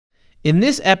In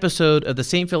this episode of the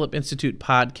St. Philip Institute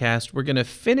podcast, we're going to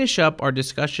finish up our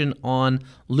discussion on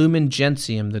Lumen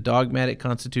Gentium, the dogmatic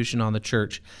constitution on the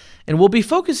Church. And we'll be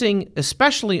focusing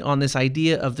especially on this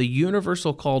idea of the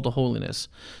universal call to holiness,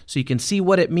 so you can see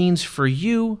what it means for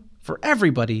you, for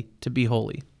everybody, to be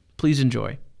holy. Please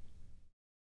enjoy.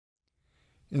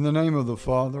 In the name of the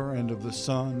Father, and of the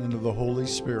Son, and of the Holy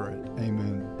Spirit.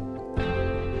 Amen.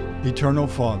 Eternal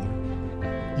Father,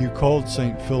 you called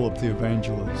St. Philip the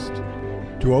Evangelist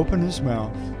to open his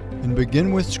mouth and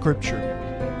begin with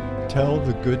Scripture, tell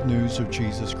the good news of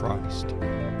Jesus Christ.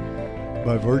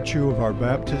 By virtue of our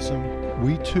baptism,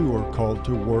 we too are called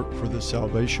to work for the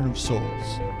salvation of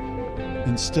souls.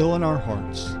 Instill in our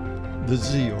hearts the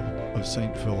zeal of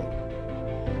St. Philip,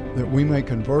 that we may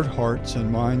convert hearts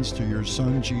and minds to your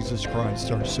Son, Jesus Christ,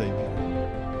 our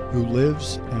Savior, who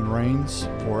lives and reigns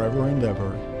forever and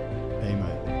ever.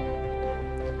 Amen.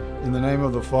 In the name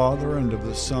of the Father, and of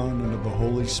the Son, and of the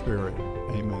Holy Spirit.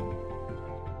 Amen.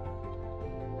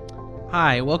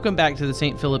 Hi, welcome back to the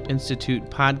St. Philip Institute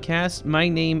podcast. My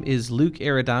name is Luke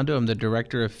Arredondo. I'm the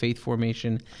Director of Faith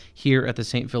Formation here at the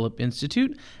St. Philip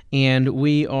Institute, and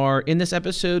we are, in this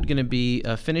episode, going to be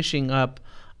finishing up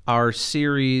our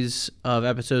series of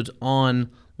episodes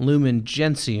on Lumen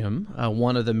Gentium,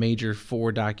 one of the major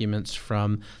four documents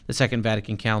from the Second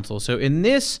Vatican Council. So in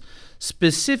this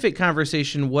specific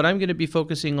conversation, what I'm going to be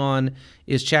focusing on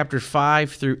is chapter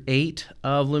 5 through 8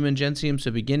 of Lumen Gentium,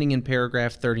 so beginning in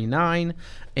paragraph 39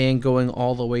 and going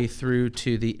all the way through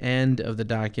to the end of the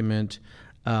document,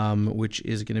 which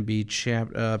is going to be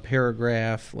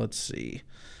paragraph, let's see,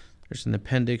 there's an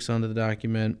appendix onto the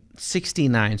document,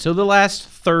 69. So the last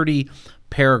 30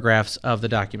 paragraphs of the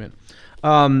document.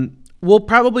 We'll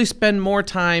probably spend more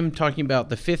time talking about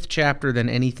the 5th chapter than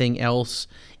anything else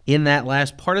in that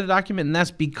last part of the document, and that's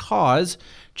because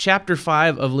chapter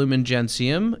 5 of Lumen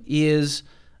Gentium is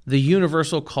the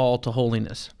universal call to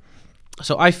holiness.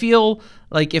 So I feel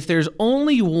like if there's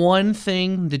only one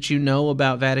thing that you know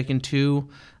about Vatican II,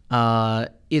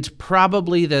 it's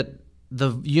probably that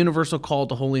the universal call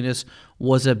to holiness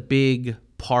was a big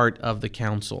part of the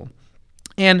council.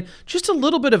 And just a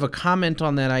little bit of a comment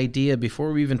on that idea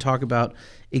before we even talk about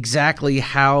exactly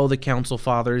how the Council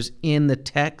Fathers in the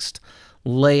text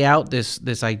lay out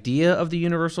this idea of the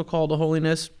universal call to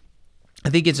holiness. I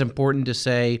think it's important to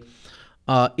say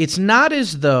it's not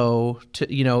as though,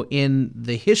 in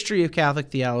the history of Catholic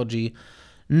theology,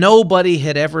 nobody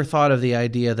had ever thought of the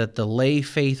idea that the lay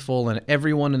faithful and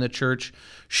everyone in the Church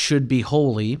should be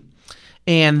holy.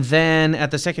 And then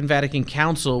at the Second Vatican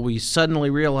Council, we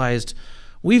suddenly realized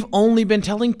we've only been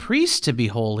telling priests to be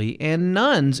holy and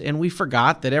nuns, and we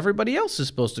forgot that everybody else is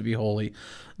supposed to be holy.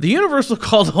 The universal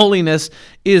call to holiness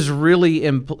is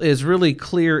really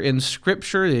clear in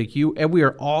Scripture. And we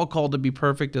are all called to be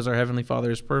perfect as our Heavenly Father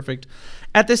is perfect.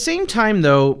 At the same time,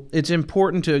 though, it's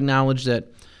important to acknowledge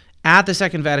that at the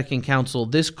Second Vatican Council,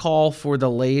 this call for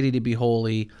the laity to be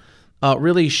holy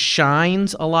really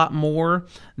shines a lot more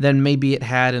than maybe it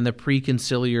had in the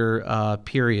pre-conciliar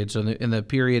period, so in the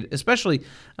period especially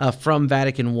from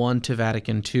Vatican I to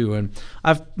Vatican II. And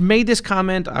I've made this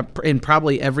comment in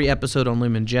probably every episode on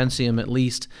Lumen Gentium at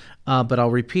least, but I'll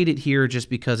repeat it here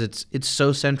just because it's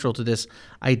so central to this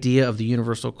idea of the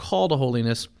universal call to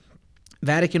holiness.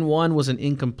 Vatican I was an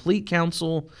incomplete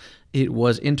council. It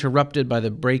was interrupted by the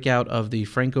breakout of the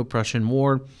Franco-Prussian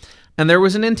War. And there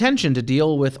was an intention to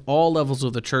deal with all levels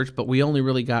of the Church, but we only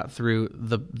really got through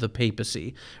the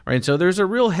papacy, right? So there's a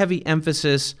real heavy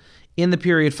emphasis in the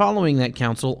period following that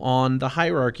council on the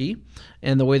hierarchy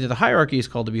and the way that the hierarchy is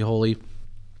called to be holy.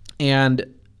 And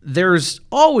there's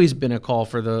always been a call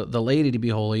for the laity to be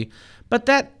holy, but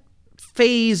that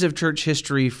phase of Church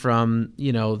history from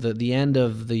the end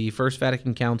of the First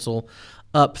Vatican Council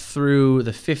up through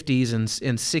the 50s and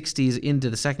 60s into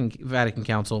the Second Vatican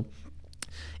Council,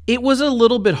 it was a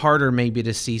little bit harder maybe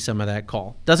to see some of that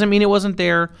call. Doesn't mean it wasn't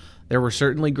there. There were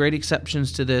certainly great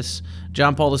exceptions to this.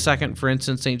 John Paul II, for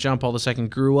instance, St. John Paul II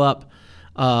grew up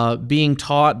being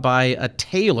taught by a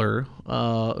tailor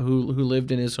who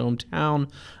lived in his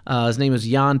hometown. His name was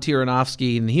Jan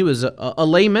Tiranovsky, and he was a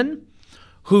layman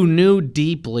who knew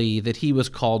deeply that he was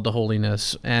called to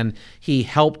holiness, and he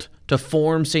helped to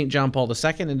form St. John Paul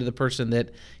II into the person that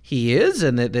he is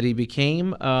and that he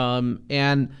became.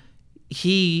 And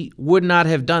he would not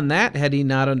have done that had he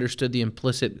not understood the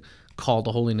implicit call to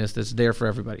holiness that's there for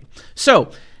everybody.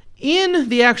 So in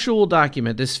the actual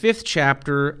document, this 5th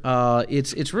chapter,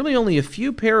 it's really only a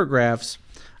few paragraphs.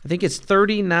 I think it's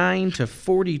 39 to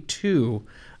 42.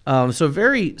 So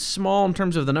very small in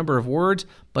terms of the number of words,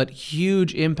 but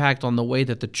huge impact on the way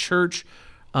that the Church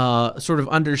sort of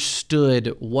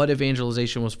understood what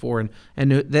evangelization was for,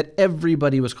 and that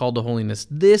everybody was called to holiness.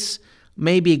 This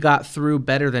maybe got through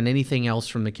better than anything else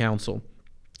from the council,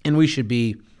 and we should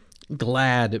be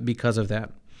glad because of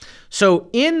that. So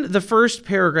in the first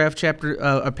paragraph,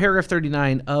 paragraph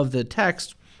 39 of the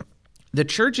text, the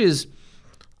churches,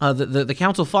 the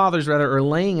council fathers rather, are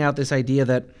laying out this idea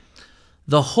that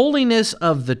the holiness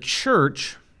of the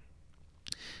church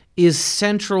is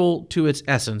central to its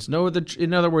essence.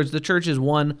 In other words, the church is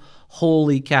one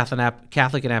holy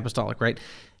Catholic and apostolic, right?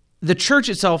 The church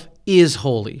itself is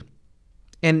holy.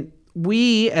 And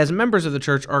we, as members of the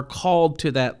church, are called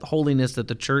to that holiness that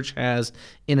the church has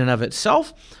in and of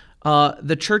itself.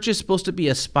 The church is supposed to be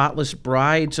a spotless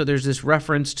bride, so there's this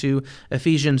reference to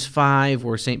Ephesians 5,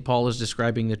 where St. Paul is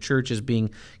describing the church as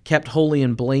being kept holy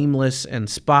and blameless and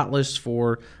spotless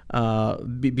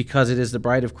because it is the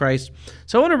bride of Christ.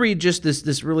 So I want to read just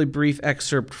this really brief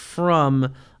excerpt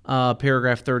from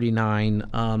paragraph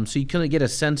 39, so you kind of get a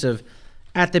sense of,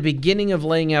 at the beginning of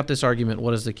laying out this argument,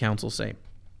 what does the council say?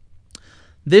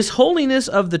 This holiness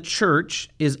of the church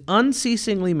is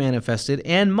unceasingly manifested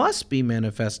and must be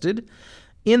manifested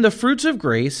in the fruits of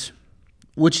grace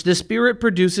which the Spirit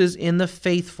produces in the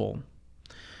faithful.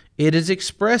 It is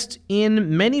expressed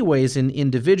in many ways in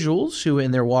individuals who, in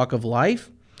their walk of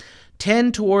life,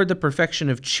 tend toward the perfection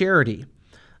of charity,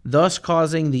 thus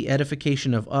causing the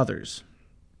edification of others.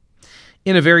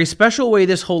 In a very special way,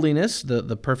 this holiness,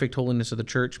 the perfect holiness of the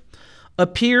church,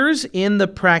 appears in the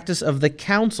practice of the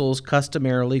councils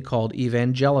customarily called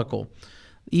evangelical.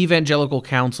 Evangelical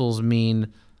councils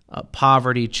mean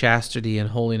poverty, chastity, and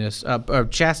holiness.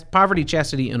 Poverty,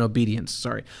 chastity, and obedience.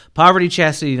 Sorry. Poverty,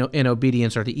 chastity, and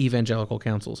obedience are the evangelical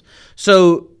councils.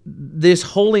 So this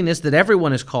holiness that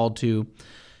everyone is called to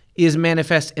is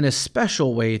manifest in a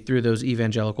special way through those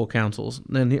evangelical councils.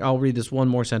 Then I'll read this one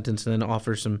more sentence and then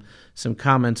offer some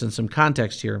comments and some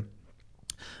context here.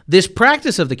 This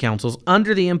practice of the councils,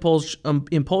 under the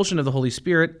impulsion of the Holy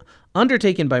Spirit,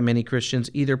 undertaken by many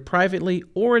Christians, either privately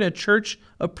or in a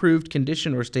church-approved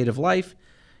condition or state of life,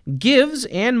 gives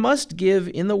and must give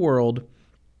in the world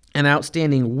an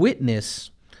outstanding witness,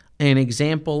 an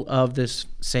example of this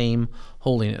same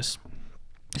holiness.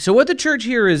 So what the church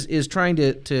here is trying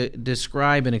to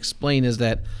describe and explain is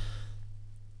that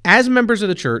as members of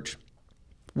the church,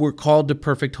 we're called to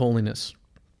perfect holiness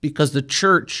because the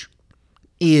church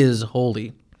is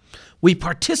holy. We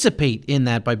participate in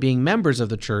that by being members of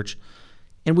the church,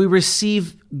 and we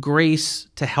receive grace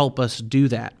to help us do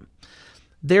that.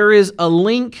 There is a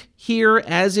link here,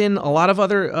 as in a lot of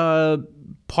other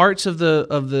parts of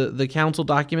the council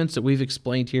documents that we've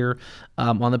explained here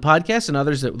on the podcast and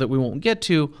others that we won't get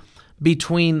to,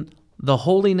 between the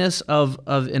holiness of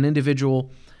an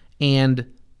individual and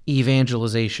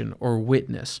evangelization or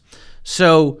witness.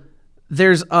 So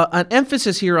there's an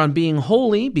emphasis here on being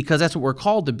holy because that's what we're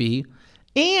called to be,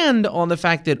 and on the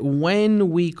fact that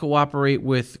when we cooperate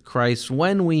with Christ,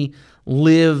 when we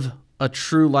live a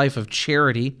true life of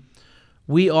charity,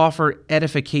 we offer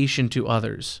edification to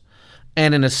others.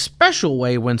 And in a special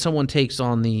way, when someone takes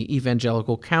on the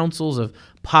evangelical counsels of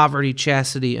poverty,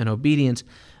 chastity, and obedience,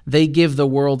 they give the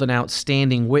world an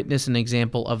outstanding witness and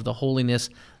example of the holiness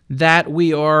that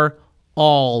we are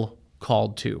all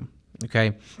called to.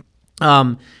 Okay?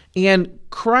 And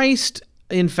Christ,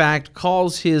 in fact,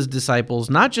 calls his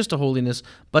disciples not just to holiness,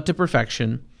 but to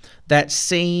perfection. That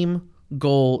same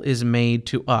goal is made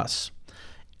to us.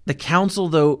 The council,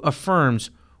 though,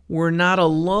 affirms we're not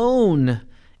alone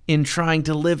in trying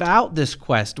to live out this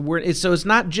quest. So it's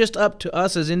not just up to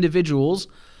us as individuals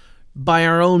by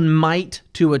our own might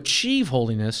to achieve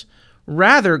holiness.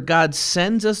 Rather, God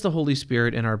sends us the Holy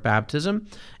Spirit in our baptism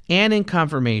and in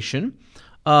confirmation,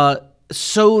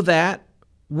 so that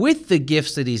with the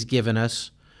gifts that he's given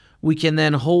us, we can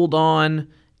then hold on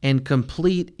and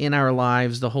complete in our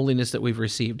lives the holiness that we've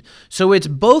received. So it's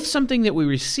both something that we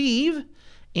receive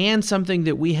and something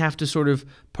that we have to sort of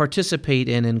participate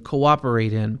in and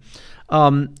cooperate in.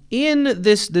 In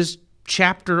this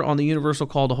chapter on the universal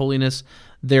call to holiness,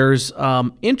 there's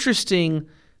interesting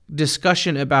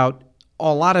discussion about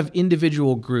a lot of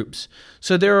individual groups.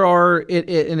 So there are,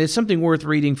 and it's something worth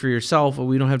reading for yourself.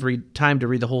 We don't have time to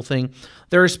read the whole thing.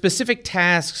 There are specific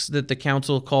tasks that the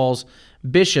council calls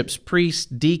bishops, priests,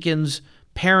 deacons,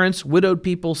 parents, widowed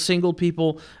people, single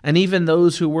people, and even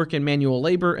those who work in manual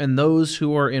labor and those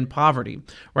who are in poverty,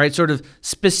 right? Sort of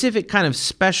specific kind of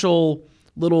special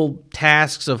little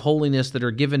tasks of holiness that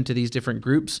are given to these different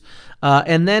groups.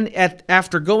 And then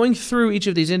after going through each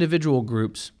of these individual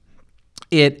groups,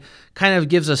 it kind of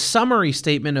gives a summary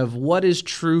statement of what is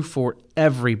true for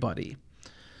everybody.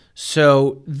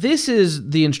 So this is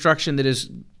the instruction that is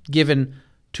given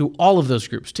to all of those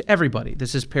groups, to everybody.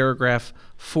 This is paragraph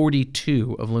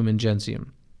 42 of Lumen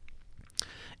Gentium.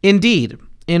 Indeed,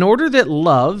 in order that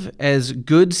love as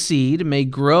good seed may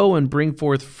grow and bring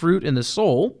forth fruit in the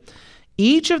soul,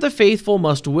 each of the faithful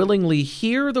must willingly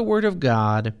hear the word of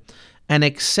God and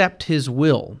accept his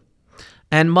will,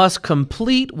 and must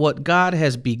complete what God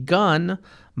has begun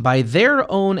by their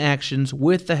own actions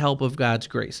with the help of God's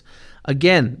grace.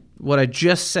 Again, what I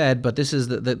just said, but this is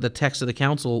the text of the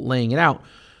council laying it out.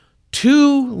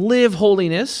 To live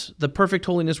holiness, the perfect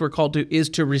holiness we're called to, is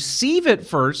to receive it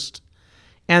first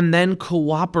and then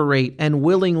cooperate and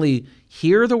willingly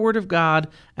hear the word of God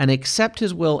and accept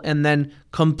his will and then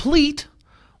complete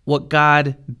what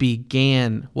God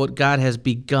began, what God has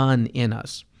begun in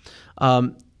us.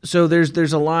 So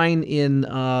there's a line in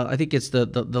I think it's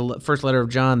the first letter of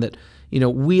John that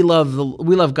we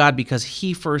love God because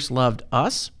he first loved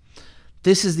us.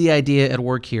 This is the idea at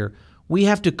work here. We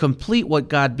have to complete what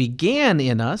God began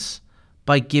in us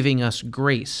by giving us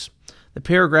grace. The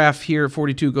paragraph here,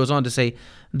 42, goes on to say,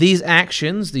 these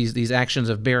actions, these actions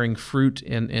of bearing fruit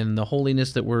in the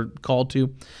holiness that we're called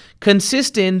to,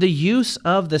 consist in the use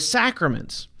of the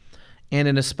sacraments, and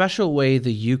in a special way,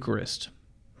 the Eucharist.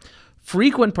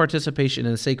 Frequent participation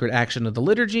in the sacred action of the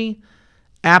liturgy,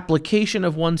 application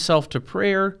of oneself to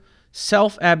prayer,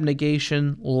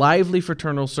 self-abnegation, lively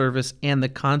fraternal service, and the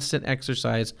constant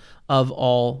exercise of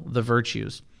all the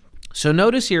virtues. So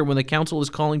notice here, when the council is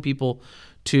calling people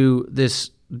to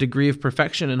this degree of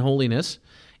perfection and holiness,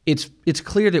 it's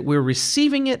clear that we're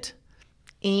receiving it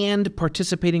and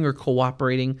participating or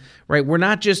cooperating, right? We're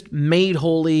not just made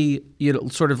holy,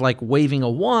 sort of like waving a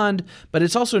wand, but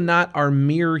it's also not our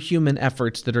mere human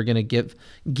efforts that are going to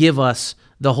give us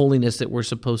the holiness that we're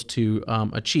supposed to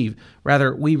achieve.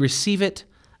 Rather, we receive it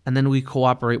and then we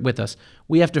cooperate with us.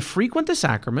 We have to frequent the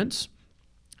sacraments,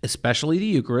 especially the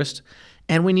Eucharist,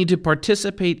 and we need to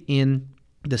participate in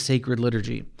the sacred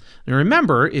liturgy. And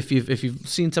remember, if you've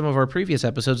seen some of our previous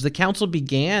episodes, the council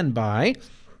began by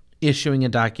issuing a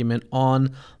document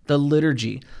on the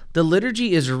liturgy. The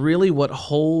liturgy is really what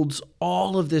holds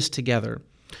all of this together.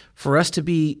 For us to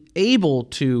be able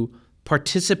to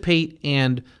participate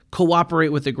and cooperate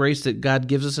with the grace that God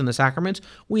gives us in the sacraments,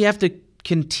 we have to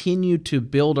continue to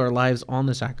build our lives on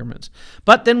the sacraments.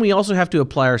 But then we also have to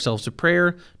apply ourselves to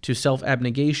prayer, to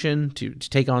self-abnegation, to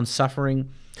take on suffering.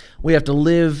 We have to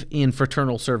live in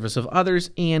fraternal service of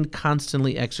others and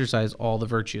constantly exercise all the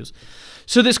virtues.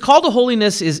 So this call to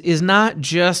holiness is not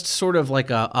just sort of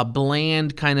like a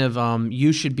bland kind of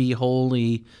you should be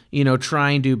holy,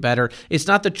 try and do better. It's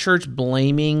not the church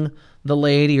blaming the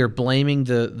laity or blaming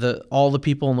all the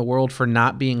people in the world for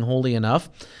not being holy enough.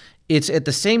 It's at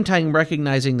the same time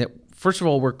recognizing that, first of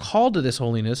all, we're called to this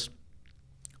holiness.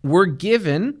 We're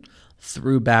given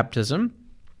through baptism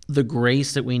the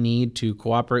grace that we need to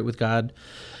cooperate with God.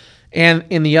 And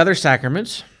in the other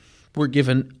sacraments, we're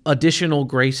given additional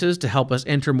graces to help us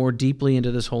enter more deeply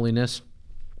into this holiness.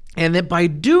 And that by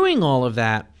doing all of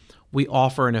that, we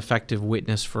offer an effective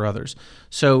witness for others.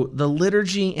 So the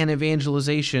liturgy and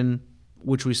evangelization,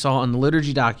 which we saw in the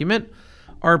liturgy document,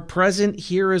 are present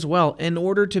here as well. In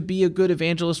order to be a good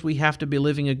evangelist, we have to be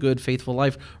living a good, faithful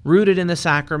life, rooted in the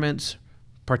sacraments,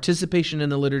 participation in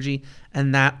the liturgy,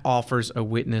 and that offers a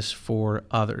witness for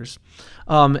others.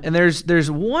 And there's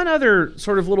one other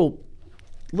sort of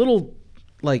little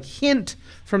like hint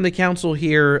from the council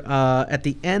here at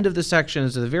the end of the section,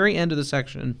 at the very end of the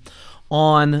section,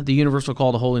 on the universal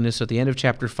call to holiness at the end of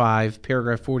chapter 5,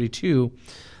 paragraph 42,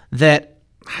 that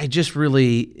it just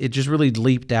really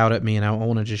leaped out at me, and I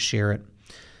want to just share it.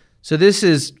 So this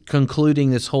is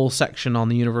concluding this whole section on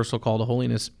the universal call to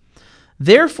holiness.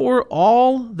 Therefore,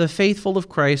 all the faithful of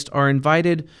Christ are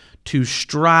invited to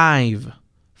strive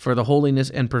for the holiness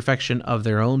and perfection of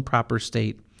their own proper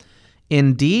state.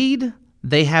 Indeed,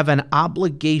 they have an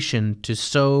obligation to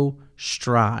so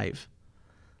strive.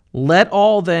 Let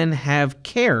all then have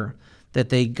care that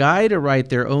they guide aright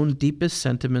their own deepest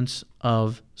sentiments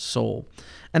of soul.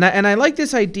 And I like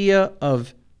this idea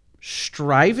of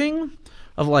striving,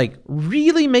 of like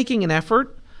really making an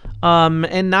effort,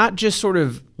 and not just sort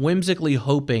of whimsically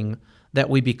hoping that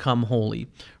we become holy,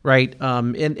 right?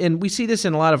 And we see this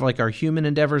in a lot of like our human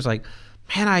endeavors, like,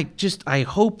 man, I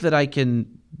hope that I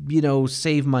can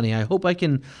save money. I hope I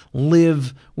can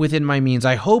live within my means.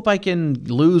 I hope I can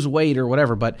lose weight or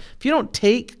whatever. But if you don't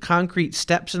take concrete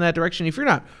steps in that direction, if you're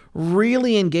not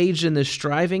really engaged in this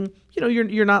striving,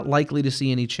 you're not likely to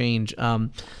see any change.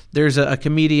 There's a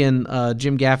comedian,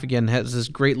 Jim Gaffigan, has this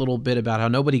great little bit about how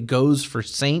nobody goes for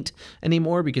saint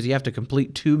anymore because you have to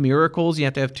complete 2 miracles. You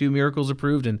have to have 2 miracles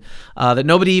approved, and that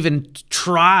nobody even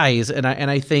tries. And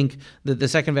I think that the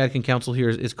Second Vatican Council here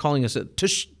is calling us to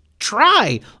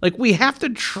try. Like, we have to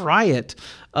try it,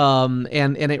 and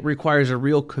it requires a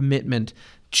real commitment.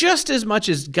 Just as much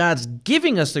as God's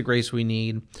giving us the grace we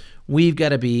need, we've got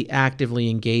to be actively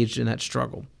engaged in that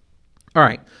struggle. All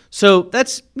right, so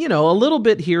that's, a little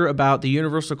bit here about the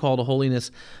universal call to holiness.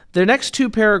 The next 2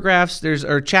 paragraphs,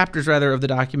 chapters of the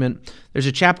document, there's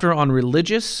a chapter on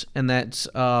religious, and that's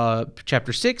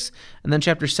chapter 6, and then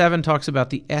chapter 7 talks about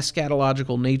the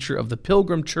eschatological nature of the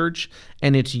pilgrim church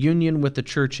and its union with the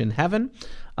church in heaven.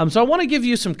 So I want to give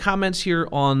you some comments here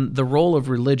on the role of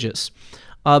religious.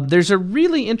 There's a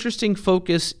really interesting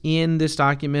focus in this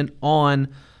document on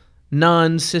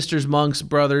nuns, sisters, monks,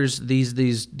 brothers,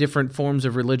 these different forms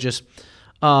of religious,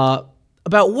 about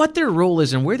what their role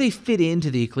is and where they fit into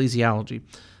the ecclesiology.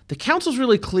 The council's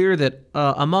really clear that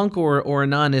a monk or a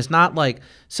nun is not like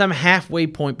some halfway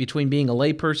point between being a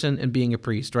layperson and being a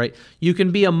priest, right? You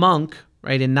can be a monk,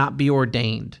 right, and not be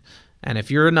ordained. And if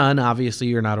you're a nun, obviously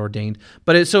you're not ordained.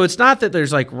 But so it's not that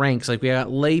there's like ranks. Like, we got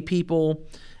lay people,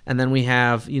 and then we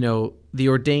have, the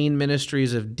ordained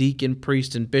ministries of deacon,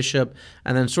 priest, and bishop,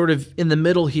 and then sort of in the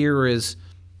middle here is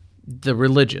the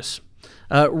religious.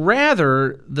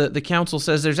 Rather, the council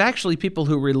says there's actually people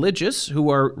who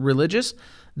are religious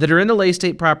that are in the lay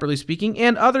state, properly speaking,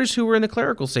 and others who are in the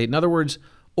clerical state. In other words,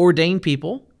 ordained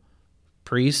people,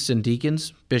 priests and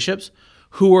deacons, bishops,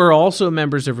 who are also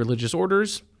members of religious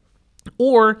orders,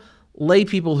 or lay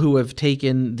people who have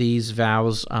taken these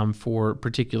vows for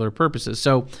particular purposes.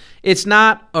 So it's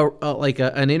not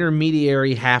an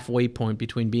intermediary halfway point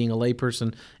between being a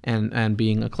layperson and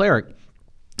being a cleric,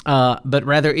 but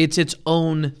rather it's its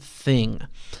own thing.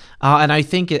 And I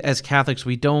think as Catholics,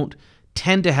 we don't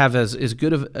tend to have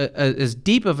as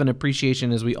deep of an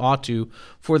appreciation as we ought to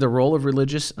for the role of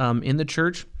religious in the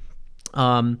church.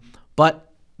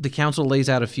 But the council lays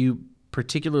out a few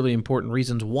particularly important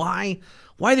reasons why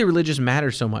the religious matter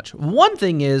so much. One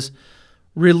thing is,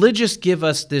 religious give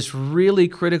us this really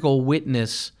critical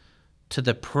witness to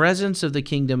the presence of the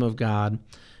kingdom of God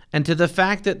and to the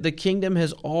fact that the kingdom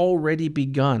has already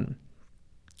begun.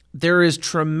 There is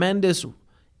tremendous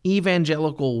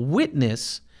evangelical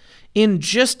witness in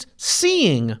just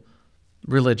seeing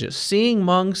religious, seeing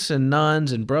monks and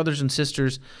nuns and brothers and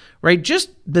sisters, right?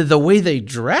 Just the way they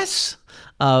dress,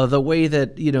 the way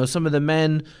that, some of the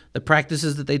men, the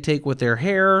practices that they take with their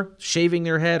hair, shaving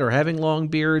their head or having long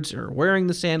beards or wearing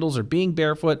the sandals or being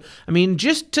barefoot. I mean,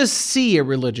 just to see a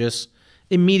religious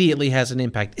immediately has an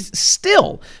impact. It's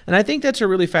still, and I think that's a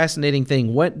really fascinating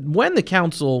thing. When the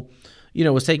council,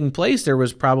 was taking place, there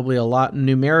was probably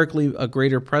numerically a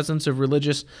greater presence of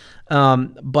religious,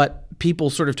 but people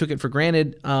sort of took it for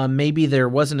granted. Maybe there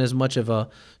wasn't as much of a,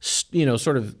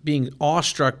 sort of being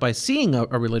awestruck by seeing a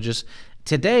religious.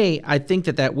 Today, I think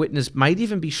that witness might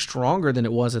even be stronger than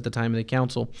it was at the time of the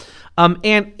council.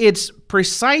 And it's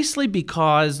precisely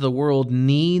because the world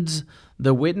needs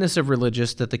the witness of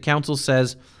religious that the council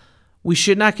says we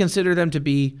should not consider them to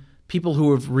be people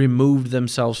who have removed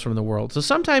themselves from the world. So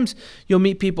sometimes you'll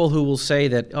meet people who will say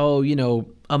that,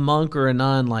 a monk or a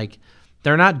nun, like,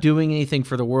 they're not doing anything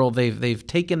for the world. They've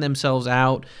taken themselves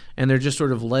out, and they're just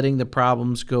sort of letting the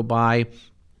problems go by.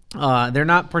 They're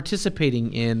not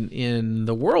participating in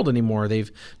the world anymore.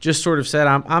 They've just sort of said,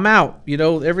 I'm out.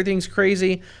 Everything's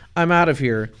crazy. I'm out of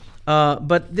here.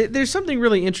 But there's something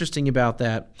really interesting about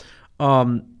that,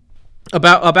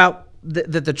 about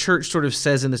that the church sort of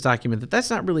says in this document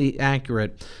that's not really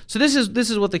accurate. So this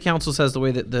is what the council says, the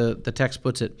way that the text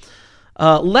puts it.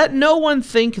 Let no one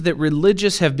think that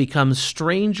religious have become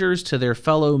strangers to their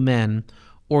fellow men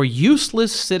or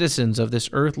useless citizens of this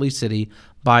earthly city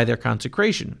by their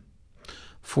consecration.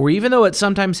 For even though it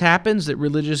sometimes happens that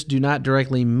religious do not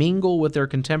directly mingle with their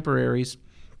contemporaries,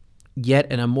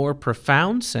 yet in a more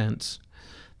profound sense,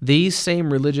 these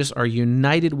same religious are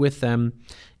united with them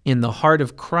in the heart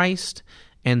of Christ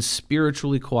and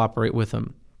spiritually cooperate with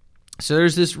them. So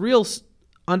there's this real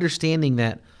understanding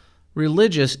that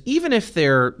religious, even if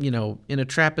they're, in a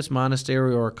Trappist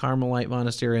monastery or a Carmelite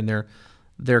monastery and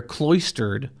they're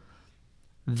cloistered,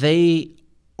 they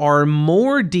are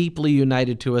more deeply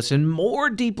united to us and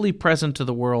more deeply present to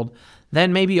the world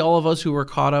than maybe all of us who are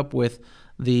caught up with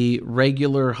the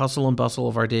regular hustle and bustle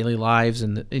of our daily lives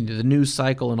and the news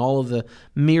cycle and all of the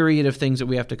myriad of things that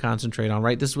we have to concentrate on,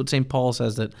 right? This is what St. Paul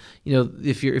says, that,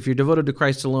 if you're devoted to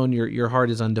Christ alone, your heart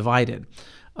is undivided.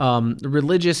 The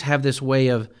religious have this way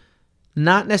of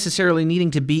not necessarily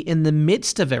needing to be in the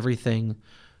midst of everything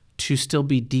to still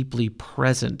be deeply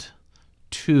present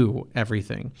to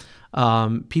everything.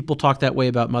 People talk that way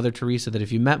about Mother Teresa, that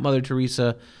if you met Mother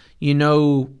Teresa,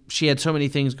 she had so many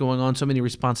things going on, so many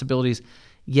responsibilities,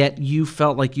 yet you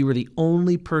felt like you were the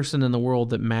only person in the world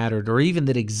that mattered, or even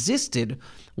that existed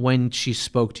when she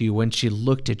spoke to you, when she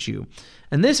looked at you.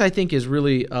 And this, I think, is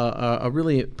really a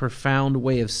really profound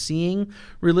way of seeing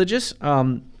religious.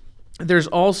 There's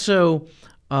also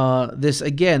this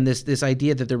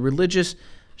idea that the religious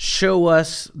show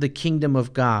us the kingdom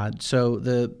of God. So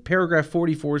the paragraph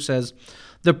 44 says,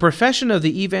 the profession of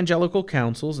the evangelical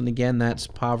councils, and again, that's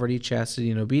poverty,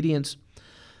 chastity, and obedience,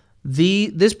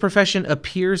 this profession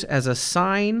appears as a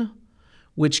sign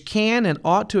which can and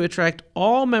ought to attract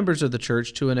all members of the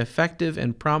church to an effective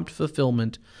and prompt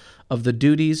fulfillment of the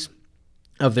duties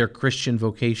of their Christian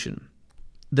vocation.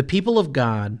 The people of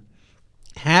God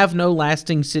have no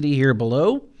lasting city here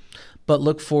below, but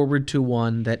look forward to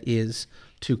one that is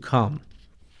to come.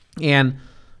 And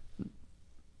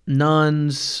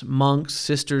nuns, monks,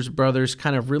 sisters, brothers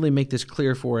kind of really make this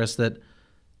clear for us, that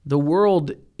the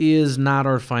world is not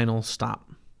our final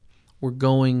stop. We're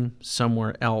going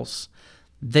somewhere else.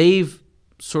 They've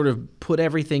sort of put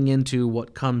everything into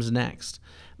what comes next.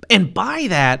 And by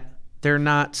that, they're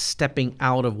not stepping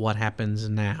out of what happens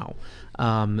now.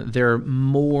 They're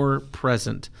more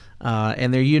present,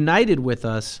 and they're united with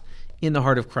us in the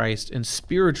heart of Christ and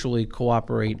spiritually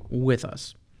cooperate with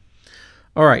us.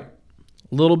 All right.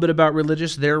 A little bit about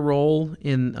religious, their role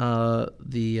in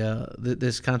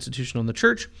this constitution on the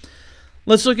church.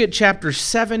 Let's look at chapter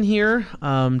 7 here.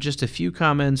 Just a few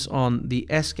comments on the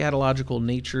eschatological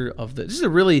nature of this is a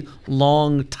really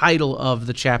long title of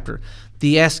the chapter.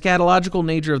 The eschatological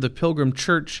nature of the pilgrim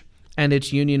church and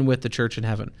its union with the church in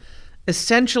heaven.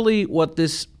 Essentially, what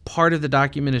this part of the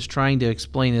document is trying to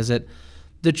explain is that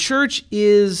the church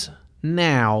is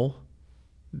now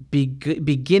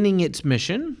beginning its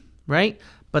mission, right?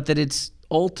 But that its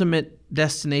ultimate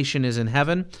destination is in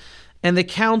heaven. And the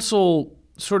council,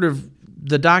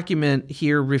 the document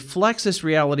here reflects this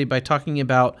reality by talking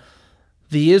about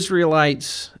the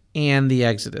Israelites and the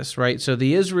Exodus, right? So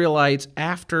the Israelites,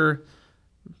 after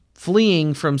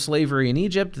fleeing from slavery in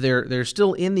Egypt, they're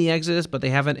still in the Exodus, but they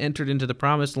haven't entered into the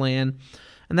promised land.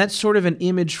 And that's sort of an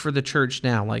image for the church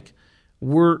now. Like,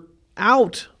 we're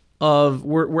out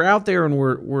there and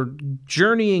we're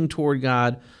journeying toward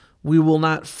God. We will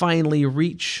not finally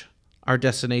reach our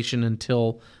destination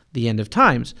until the end of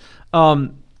times.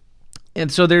 And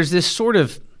so there's this sort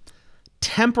of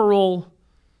temporal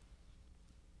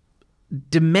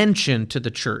dimension to the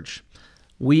church.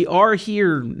 We are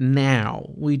here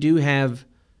now. We do have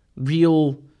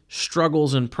real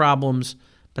struggles and problems,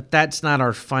 but that's not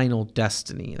our final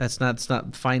destiny. That's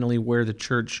not finally where the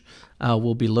church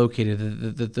will be located.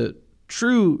 The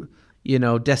true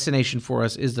destination for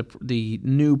us is the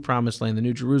new promised land, the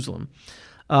New Jerusalem.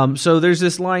 So there's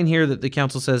this line here that the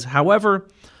council says, however,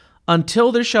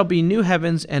 until there shall be new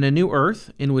heavens and a new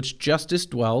earth in which justice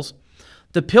dwells,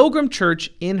 the pilgrim church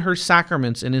in her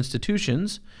sacraments and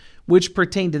institutions, which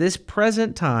pertain to this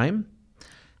present time,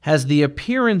 has the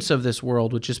appearance of this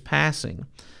world which is passing,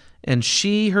 and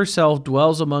she herself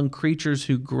dwells among creatures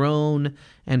who groan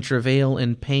and travail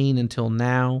in pain until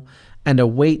now, and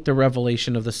await the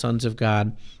revelation of the sons of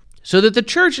God. So that the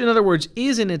church, in other words,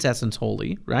 is in its essence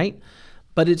holy, right?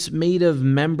 But it's made of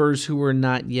members who are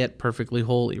not yet perfectly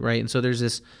holy, right? And so there's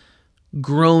this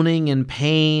groaning and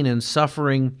pain and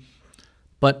suffering,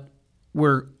 but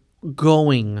we're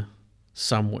going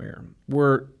somewhere.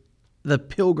 We're the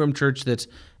pilgrim church that's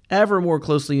ever more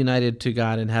closely united to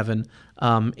God in heaven.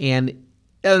 And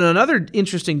another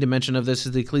interesting dimension of this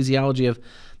is the ecclesiology of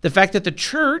the fact that the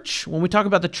church, when we talk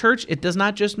about the church, it does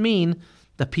not just mean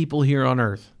the people here on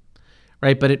earth,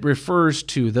 right? But it refers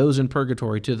to those in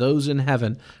purgatory, to those in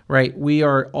heaven, right? We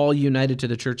are all united to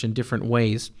the church in different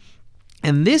ways.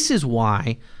 And this is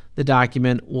why the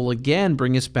document will again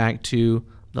bring us back to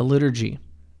the liturgy.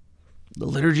 The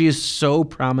liturgy is so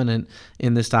prominent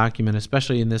in this document,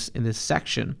 especially in this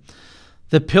section.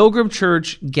 The pilgrim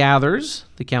church gathers,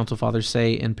 the council fathers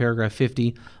say in paragraph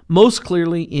 50, most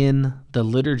clearly in the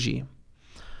liturgy.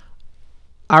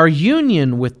 Our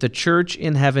union with the church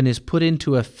in heaven is put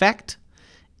into effect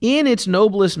in its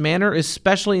noblest manner,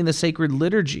 especially in the sacred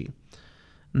liturgy.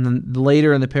 And then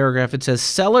later in the paragraph it says,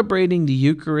 celebrating the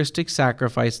Eucharistic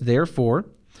sacrifice, therefore,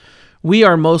 We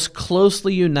are most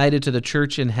closely united to the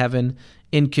church in heaven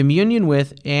in communion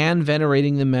with and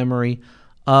venerating the memory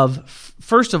of,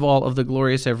 first of all, of the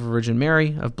glorious ever Virgin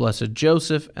Mary, of blessed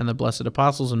Joseph and the blessed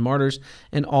apostles and martyrs,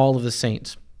 and all of the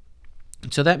saints.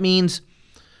 So that means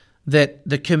that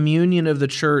the communion of the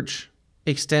church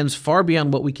extends far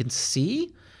beyond what we can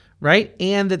see, right?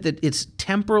 And that it's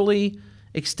temporally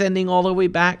extending all the way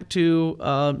back to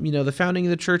the founding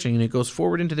of the church, and it goes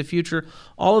forward into the future.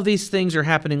 All of these things are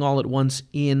happening all at once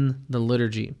in the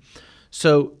liturgy.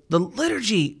 So the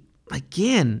liturgy,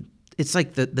 again, it's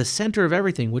like the center of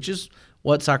everything, which is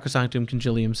what Sacrosanctum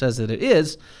Concilium says that it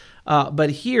is. But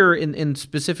here, in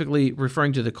specifically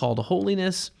referring to the call to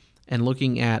holiness and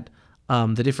looking at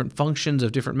the different functions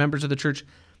of different members of the church,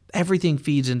 everything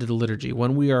feeds into the liturgy.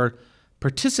 When we are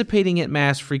participating at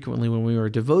Mass frequently, when we are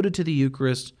devoted to the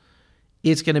Eucharist,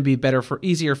 it's going to be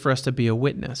easier for us to be a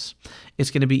witness.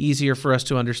 It's going to be easier for us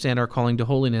to understand our calling to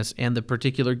holiness and the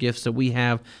particular gifts that we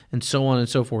have, and so on and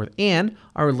so forth, and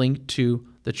our link to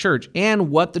the church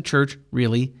and what the church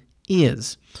really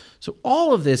is. So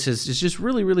all of this is just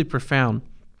really, really profound.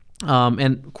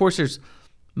 And of course, there's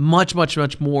much, much,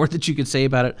 much more that you could say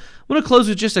about it. I'm going to close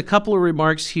with just a couple of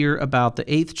remarks here about the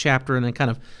 8th chapter, and then kind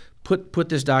of put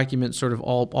this document sort of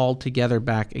all together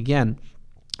back again.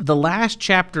 The last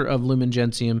chapter of Lumen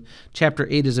Gentium, chapter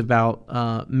 8, is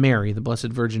about Mary, the Blessed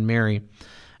Virgin Mary.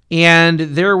 And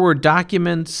there were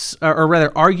arguments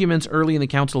early in the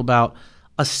council about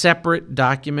a separate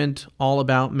document all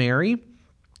about Mary.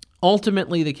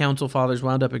 Ultimately, the council fathers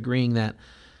wound up agreeing that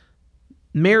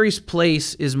Mary's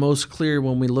place is most clear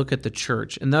when we look at the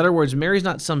church. In other words, Mary's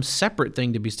not some separate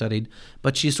thing to be studied,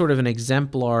 but she's sort of an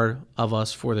exemplar of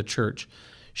us for the church.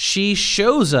 She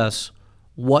shows us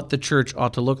what the church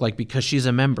ought to look like because she's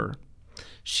a member.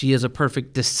 She is a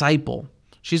perfect disciple.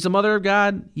 She's the mother of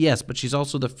God, yes, but she's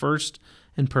also the first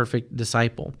and perfect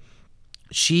disciple.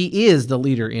 She is the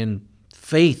leader in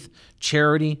faith,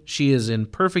 charity. She is in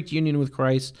perfect union with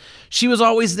Christ. She was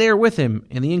always there with him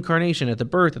in the incarnation, at the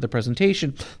birth, at the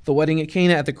presentation, the wedding at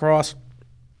Cana, at the cross.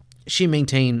 She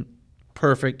maintained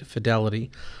perfect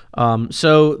fidelity.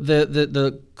 So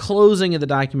the closing of the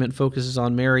document focuses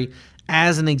on Mary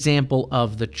as an example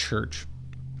of the church.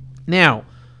 Now,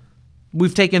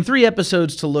 we've taken 3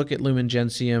 episodes to look at Lumen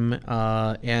Gentium,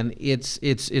 and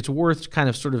it's worth kind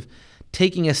of sort of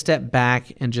taking a step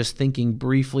back and just thinking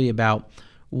briefly about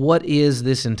what is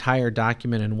this entire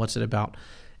document and what's it about.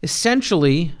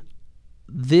 Essentially,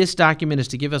 this document is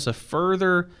to give us a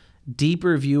further,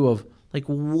 deeper view of, like,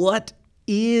 what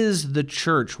is the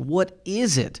church? What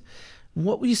is it?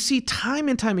 What we see time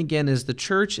and time again is the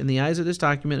church, in the eyes of this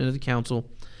document and of the council,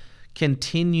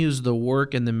 continues the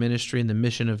work and the ministry and the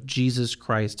mission of Jesus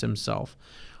Christ himself.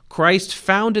 Christ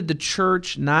founded the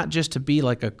church not just to be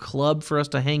like a club for us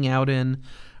to hang out in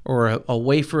or a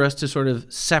way for us to sort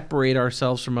of separate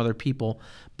ourselves from other people,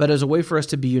 but as a way for us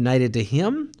to be united to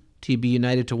him, to be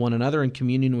united to one another in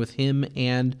communion with him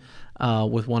and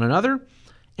with one another,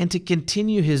 and to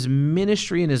continue his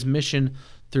ministry and his mission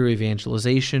through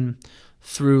evangelization,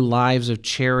 through lives of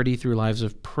charity, through lives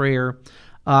of prayer.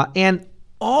 And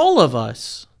all of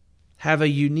us have a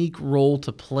unique role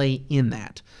to play in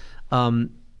that.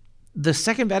 The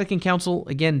Second Vatican Council,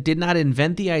 again, did not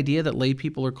invent the idea that lay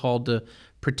people are called to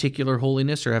particular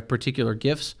holiness or have particular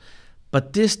gifts,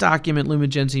 but this document,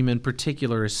 Lumen Gentium in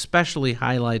particular, especially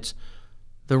highlights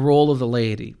the role of the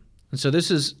laity. And so this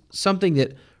is something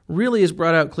that really is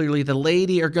brought out clearly. The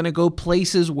laity are going to go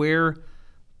places where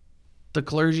the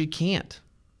clergy can't.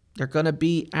 They're going to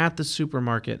be at the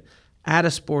supermarket, at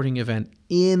a sporting event,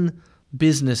 in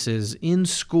businesses, in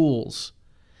schools.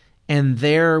 And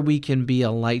there we can be a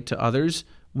light to others.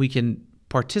 We can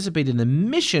participate in the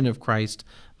mission of Christ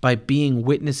by being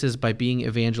witnesses, by being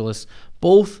evangelists,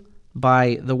 both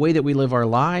by the way that we live our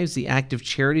lives, the act of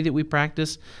charity that we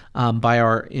practice, by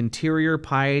our interior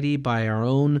piety, by our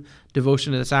own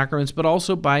devotion to the sacraments, but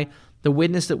also by the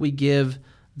witness that we give,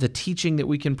 the teaching that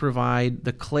we can provide,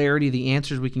 the clarity, the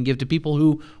answers we can give to people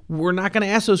who we're not going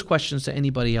to ask those questions to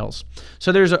anybody else.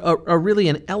 So there's a really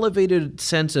an elevated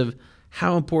sense of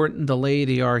how important the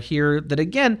laity are here that,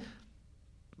 again,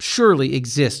 surely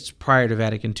exists prior to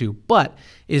Vatican II, but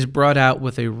is brought out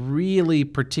with a really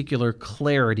particular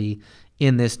clarity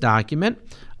in this document.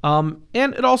 And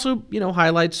it also,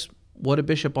 highlights what a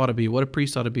bishop ought to be, what a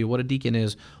priest ought to be, what a deacon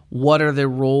is, what are the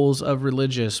roles of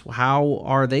religious, how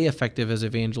are they effective as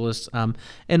evangelists,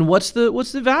 and what's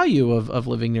the value of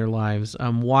living their lives?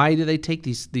 Why do they take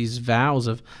these vows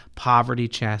of poverty,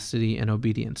 chastity, and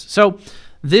obedience? So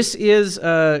this is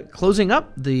closing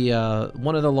up the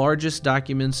one of the largest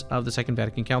documents of the Second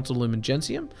Vatican Council, Lumen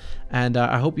Gentium, and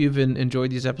I hope you've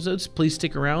enjoyed these episodes. Please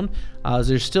stick around.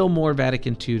 There's still more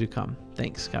Vatican II to come.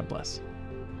 Thanks. God bless.